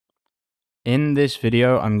In this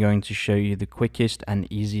video, I'm going to show you the quickest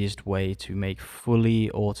and easiest way to make fully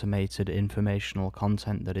automated informational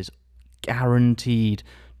content that is guaranteed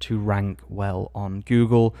to rank well on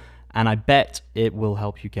Google, and I bet it will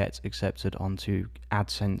help you get accepted onto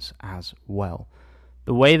AdSense as well.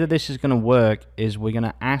 The way that this is going to work is we're going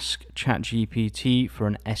to ask ChatGPT for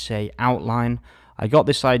an essay outline. I got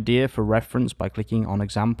this idea for reference by clicking on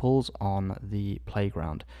examples on the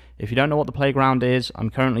playground. If you don't know what the playground is,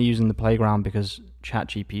 I'm currently using the playground because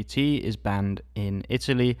ChatGPT is banned in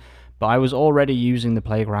Italy, but I was already using the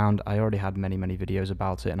playground. I already had many videos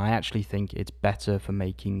about it, and I actually think it's better for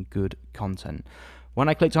making good content. When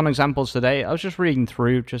I clicked on examples today, I was just reading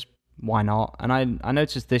through, just why not? And I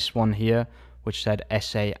noticed this one here, which said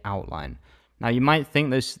essay outline. Now, you might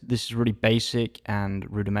think this is really basic and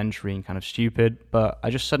rudimentary and kind of stupid, but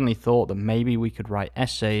I just suddenly thought that maybe we could write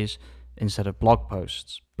essays instead of blog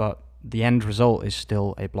posts, but the end result is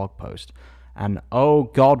still a blog post. And oh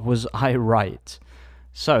God, was I right.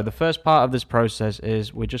 So the first part of this process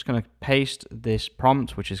is we're just going to paste this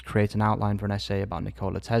prompt, which is create an outline for an essay about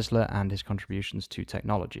Nikola Tesla and his contributions to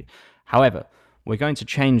technology. However, we're going to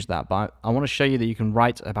change that, but I want to show you that you can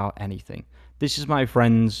write about anything. This is my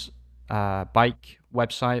friend's bike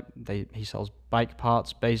website. He sells bike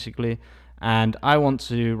parts basically, and I want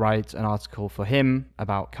to write an article for him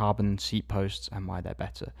about carbon seat posts and why they're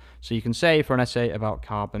better. So you can say for an essay about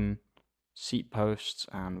carbon seat posts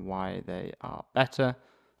and why they are better,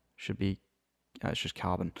 should be it's just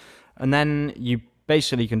carbon, and then you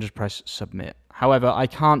basically can just press submit. However, I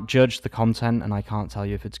can't judge the content and I can't tell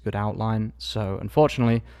you if it's a good outline, so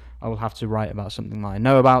unfortunately I will have to write about something that I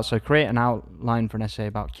know about. So create an outline for an essay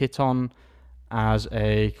about Kiton as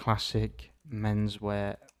a classic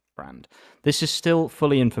menswear brand. This is still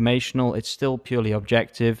fully informational. It's still purely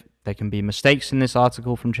objective. There can be mistakes in this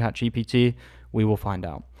article from ChatGPT. We will find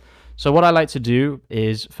out. So what I like to do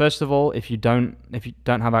is, first of all, if you don't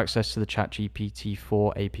have access to the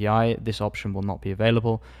ChatGPT-4 API, this option will not be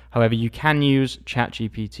available. However, you can use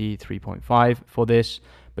ChatGPT 3.5 for this.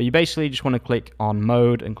 But you basically just want to click on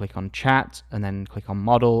mode and click on chat and then click on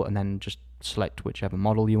model and then just select whichever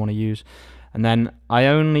model you want to use. And then I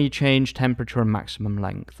only change temperature and maximum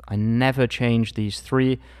length. I never change these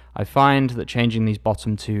three. I find that changing these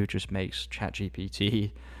bottom two just makes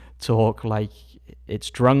ChatGPT talk like it's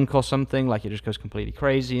drunk or something, like it just goes completely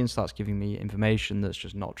crazy and starts giving me information that's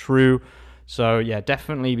just not true. So yeah,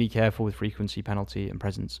 definitely be careful with frequency penalty and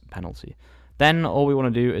presence penalty. Then all we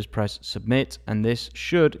want to do is press submit, and this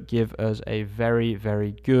should give us a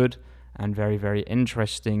very good and very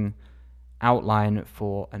interesting outline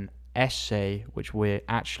for an essay, which we're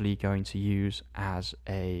actually going to use as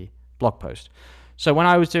a blog post. So when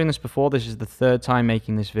I was doing this before, this is the third time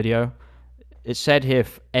making this video, it said here,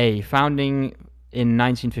 founding in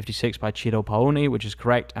 1956 by Ciro Paoni, which is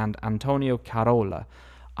correct, and Antonio Carola.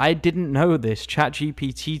 I didn't know this.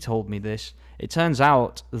 ChatGPT told me this. It turns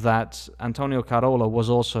out that Antonio Carola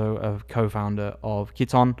was also a co-founder of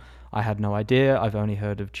Kiton. I had no idea. I've only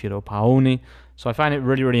heard of Ciro Paoni. So I find it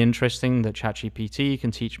really interesting that ChatGPT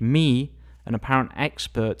can teach me, an apparent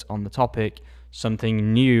expert on the topic,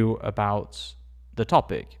 something new about the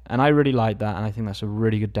topic. And I really like that, and I think that's a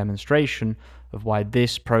really good demonstration of why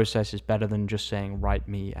this process is better than just saying, write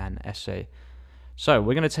me an essay. So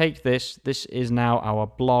we're going to take this. This is now our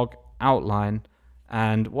blog outline.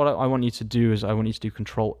 And what I want you to do is I want you to do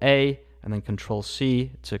Control A and then Control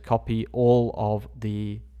C to copy all of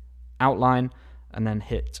the outline and then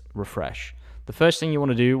hit refresh. The first thing you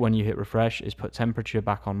want to do when you hit refresh is put temperature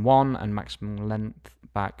back on 1 and maximum length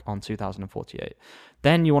back on 2048.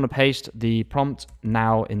 Then you want to paste the prompt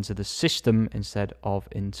now into the system instead of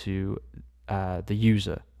into the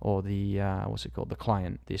user or the, the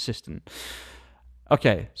client, the assistant.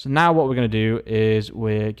 Okay, so now what we're going to do is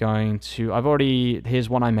we're going to, here's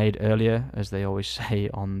one I made earlier, as they always say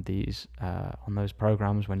on these, on those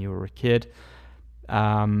programs when you were a kid.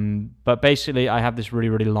 But basically I have this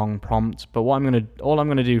really long prompt, but all I'm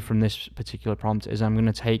going to do from this particular prompt is I'm going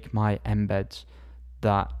to take my embeds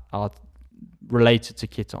that are related to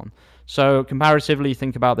Kiton. So comparatively,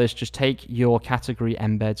 think about this, just take your category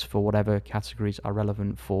embeds for whatever categories are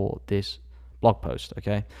relevant for this blog post,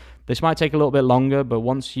 okay? This might take a little bit longer, but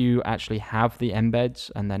once you actually have the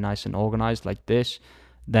embeds and they're nice and organized like this,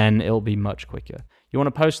 then it'll be much quicker. You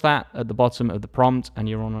want to post that at the bottom of the prompt, and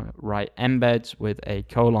you want to write embeds with a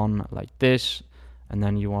colon like this, and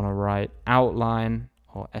then you want to write outline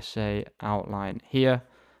or essay outline here.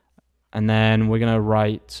 And then we're going to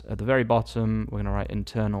write at the very bottom, we're going to write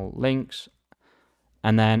internal links.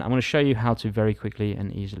 And then I'm going to show you how to very quickly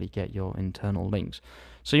and easily get your internal links.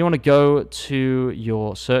 So you want to go to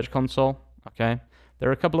your search console, Okay, there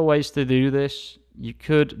are a couple of ways to do this. You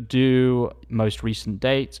could do most recent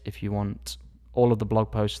date if you want all of the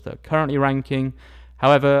blog posts that are currently ranking.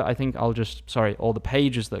 However, I think I'll just, sorry, all the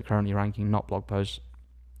pages that are currently ranking, not blog posts.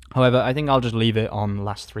 However, I think I'll just leave it on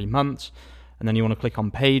last 3 months. And then you want to click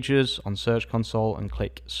on pages on Search Console and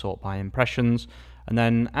click sort by impressions. And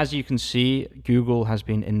then as you can see, Google has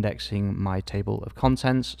been indexing my table of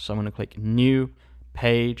contents. So I'm going to click new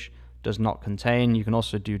page, does not contain. You can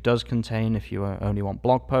also do does contain if you only want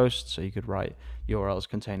blog posts. So you could write URLs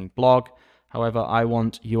containing blog. However, I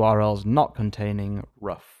want URLs not containing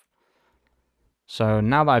rough. So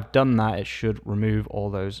now that I've done that, it should remove all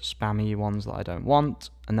those spammy ones that I don't want.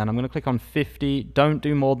 And then I'm going to click on 50. Don't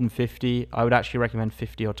do more than 50. I would actually recommend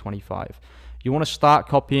 50 or 25. You want to start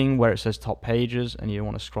copying where it says top pages, and you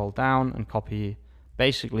want to scroll down and copy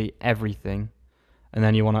basically everything. And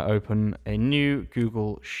then you want to open a new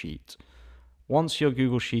Google Sheet. Once your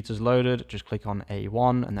Google Sheet is loaded, just click on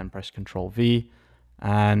A1 and then press Control V.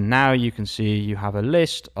 And now you can see you have a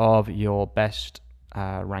list of your best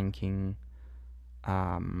ranking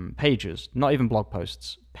pages, not even blog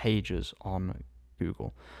posts, pages on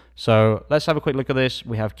Google. So let's have a quick look at this.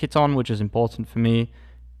 We have Kiton, which is important for me,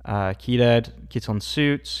 Kired, Kiton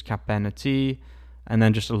Suits, Capbenity, and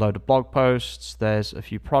then just a load of blog posts. There's a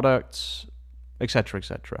few products, etc.,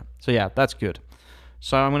 etc. So yeah, that's good.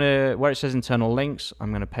 So I'm gonna, where it says internal links,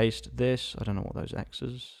 I'm gonna paste this. I don't know what those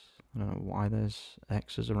X's, I don't know why there's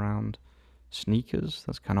X's around sneakers.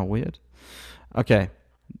 That's kind of weird. Okay.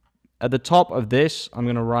 At the top of this, I'm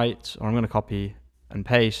going to write, or I'm going to copy and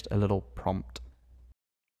paste a little prompt.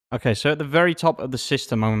 Okay, so at the very top of the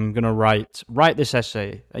system, I'm going to write this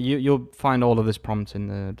essay. You'll find all of this prompt in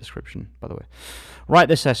the description, by the way. Write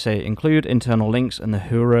this essay, include internal links and the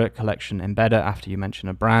Hura collection embedder after you mention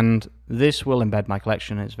a brand. This will embed my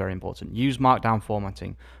collection, it's very important. Use markdown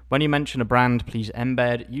formatting. When you mention a brand, please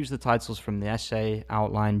embed, use the titles from the essay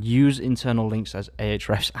outline, use internal links as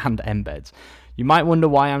Ahrefs and embeds. You might wonder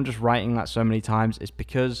why I'm just writing that so many times. It's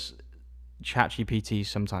because ChatGPT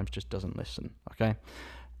sometimes just doesn't listen, okay?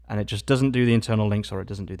 And it just doesn't do the internal links or it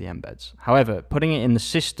doesn't do the embeds. However, putting it in the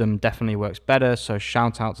system definitely works better, so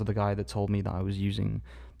shout out to the guy that told me that I was using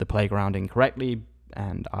the playground incorrectly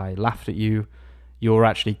and I laughed at you. You're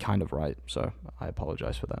actually kind of right, so I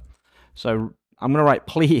apologize for that. So I'm going to write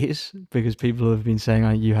please, because people have been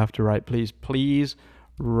saying you have to write please. Please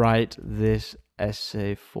write this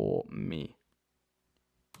essay for me.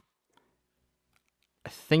 I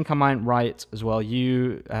think I might write as well,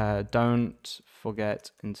 you don't forget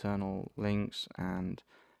internal links and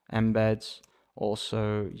embeds.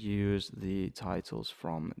 Also use the titles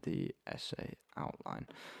from the essay outline.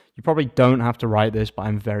 You probably don't have to write this, but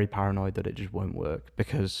I'm very paranoid that it just won't work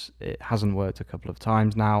because it hasn't worked a couple of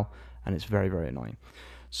times now and it's very, very annoying.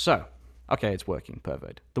 So, okay, it's working,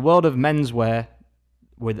 perfect. The world of menswear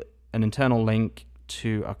with an internal link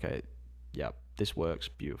to, okay, yeah, this works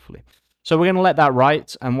beautifully. So we're going to let that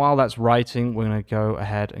write, and while that's writing, we're going to go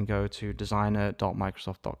ahead and go to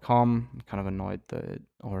designer.microsoft.com. I'm kind of annoyed that it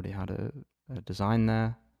already had a design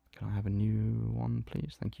there. Can I have a new one,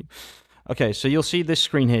 please? Thank you. Okay, so you'll see this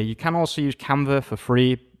screen here. You can also use Canva for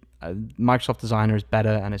free. Microsoft Designer is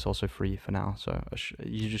better, and it's also free for now. So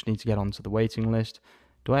you just need to get onto the waiting list.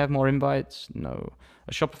 Do I have more invites? No.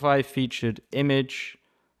 A Shopify featured image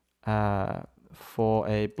for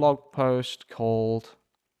a blog post called...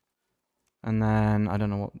 And then, I don't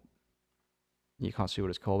know what, you can't see what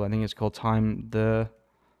it's called, but I think it's called The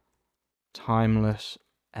Timeless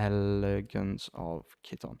Elegance of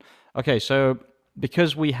Kiton. Okay, so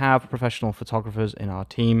because we have professional photographers in our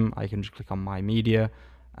team, I can just click on My Media,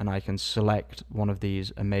 and I can select one of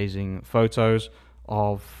these amazing photos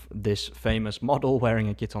of this famous model wearing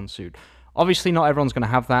a Kiton suit. Obviously, not everyone's going to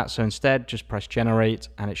have that, so instead, just press Generate,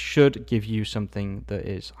 and it should give you something that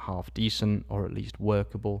is half decent, or at least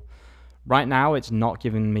workable. Right now, it's not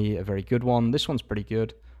giving me a very good one. This one's pretty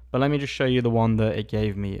good, but let me just show you the one that it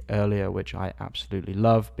gave me earlier, which I absolutely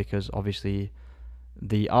love, because obviously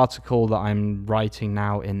the article that I'm writing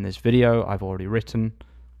now in this video, I've already written,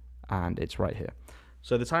 and it's right here.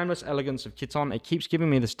 So the Timeless Elegance of Kiton, it keeps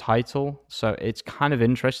giving me this title, so it's kind of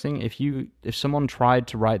interesting. If someone tried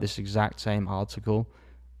to write this exact same article,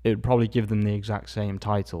 it would probably give them the exact same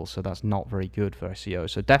title, so that's not very good for SEO.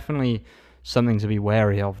 So definitely something to be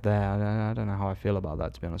wary of there. I don't know how I feel about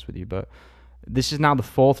that, to be honest with you, but this is now the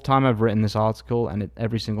 4th time I've written this article, and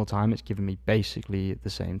every single time it's given me basically the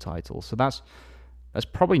same title. So that's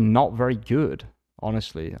probably not very good,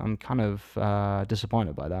 honestly. I'm kind of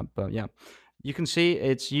disappointed by that, but yeah. You can see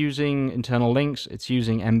it's using internal links, it's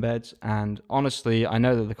using embeds, and honestly, I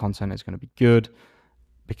know that the content is going to be good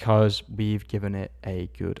because we've given it a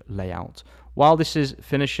good layout. While this is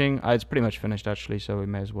finishing, it's pretty much finished actually, so we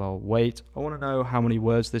may as well wait. I want to know how many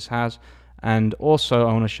words this has, and also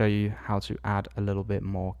I want to show you how to add a little bit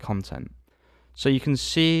more content. So you can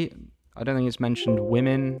see, I don't think it's mentioned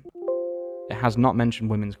women. It has not mentioned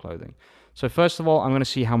women's clothing. So first of all, I'm going to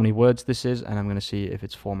see how many words this is, and I'm going to see if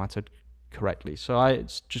it's formatted correctly. So I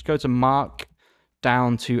just go to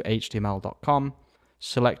markdown to html.com,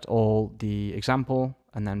 select all the example,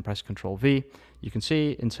 and then press Ctrl V. You can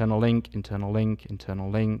see internal link, internal link,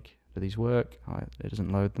 internal link. Do these work? Oh, it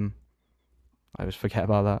doesn't load them. I always forget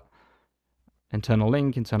about that. Internal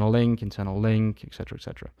link, internal link, internal link, etc.,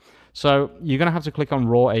 etc. So you're going to have to click on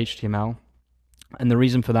raw HTML. And the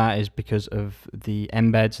reason for that is because of the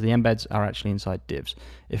embeds. The embeds are actually inside divs.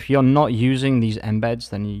 If you're not using these embeds,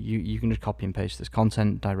 then you can just copy and paste this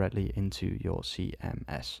content directly into your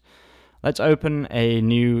CMS. Let's open a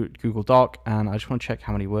new Google Doc, and I just want to check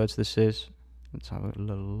how many words this is. Let's have a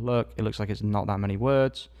little look. It looks like it's not that many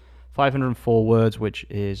words. 504 words, which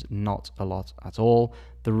is not a lot at all.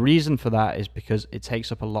 The reason for that is because it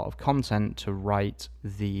takes up a lot of content to write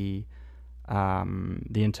the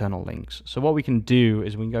internal links. So what we can do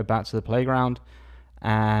is we can go back to the playground,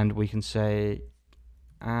 and we can say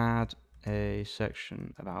add a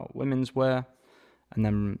section about women's wear, and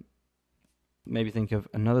then maybe think of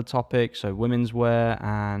another topic, so women's wear,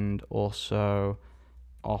 and also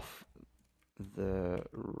off the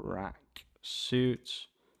rack suits.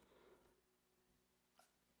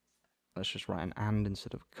 Let's just write an and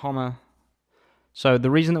instead of comma. So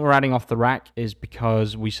the reason that we're adding off the rack is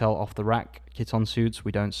because we sell off the rack kit-on suits.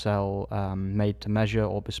 We don't sell made to measure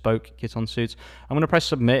or bespoke kit-on suits. I'm going to press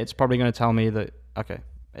submit. It's probably going to tell me that, okay,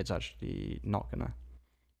 it's actually not going to.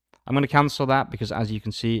 I'm going to cancel that because, as you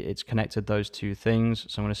can see, it's connected those two things.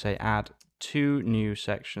 So I'm going to say add 2 new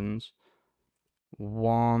sections.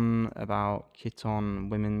 One about kit-on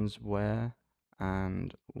women's wear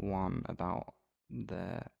and one about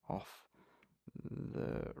their off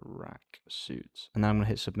the rack suits. And then I'm going to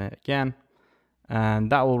hit submit again.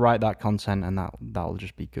 And that will write that content, and that will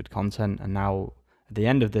just be good content. And now at the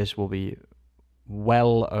end of this will be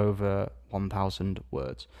well over 1,000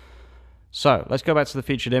 words. So let's go back to the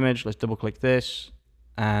featured image. Let's double click this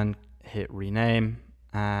and hit rename.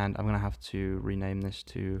 And I'm going to have to rename this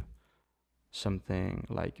to something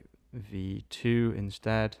like V2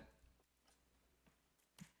 instead,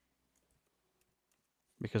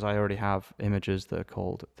 because I already have images that are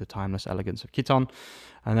called The Timeless Elegance of Kit-on.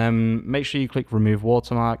 And then make sure you click remove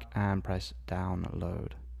watermark and press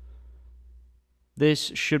download.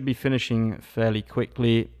 This should be finishing fairly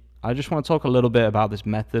quickly. I just want to talk a little bit about this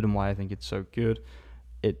method and why I think it's so good.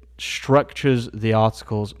 It structures the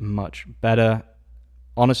articles much better.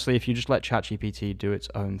 Honestly, if you just let ChatGPT do its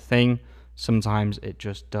own thing, sometimes it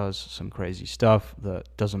just does some crazy stuff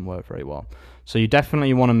that doesn't work very well. So you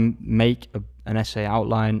definitely want to make an essay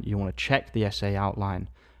outline. You want to check the essay outline.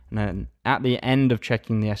 And then at the end of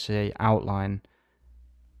checking the essay outline,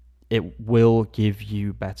 it will give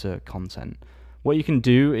you better content. What you can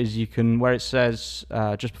do is you can, where it says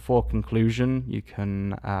just before conclusion, you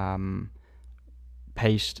can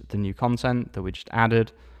paste the new content that we just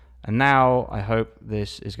added. And now I hope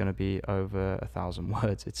this is going to be over 1,000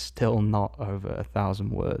 words. It's still not over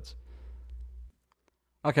 1,000 words.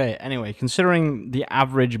 Okay, anyway, considering the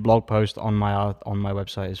average blog post on my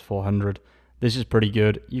website is 400, this is pretty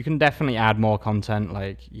good. You can definitely add more content.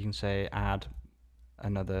 Like you can say add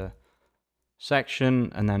another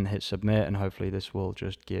section and then hit submit, and hopefully this will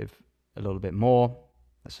just give a little bit more.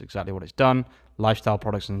 That's exactly what it's done. Lifestyle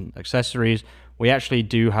products and accessories. We actually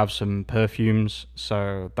do have some perfumes,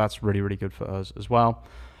 so that's really, really good for us as well.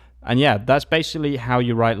 And yeah, that's basically how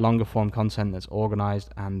you write longer form content that's organized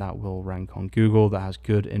and that will rank on Google, that has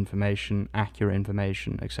good information, accurate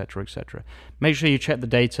information, etc., etc. Make sure you check the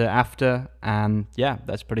data after, and yeah,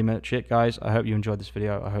 that's pretty much it, guys. I hope you enjoyed this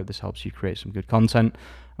video. I hope this helps you create some good content.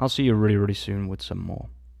 I'll see you really, really soon with some more.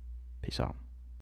 Peace out.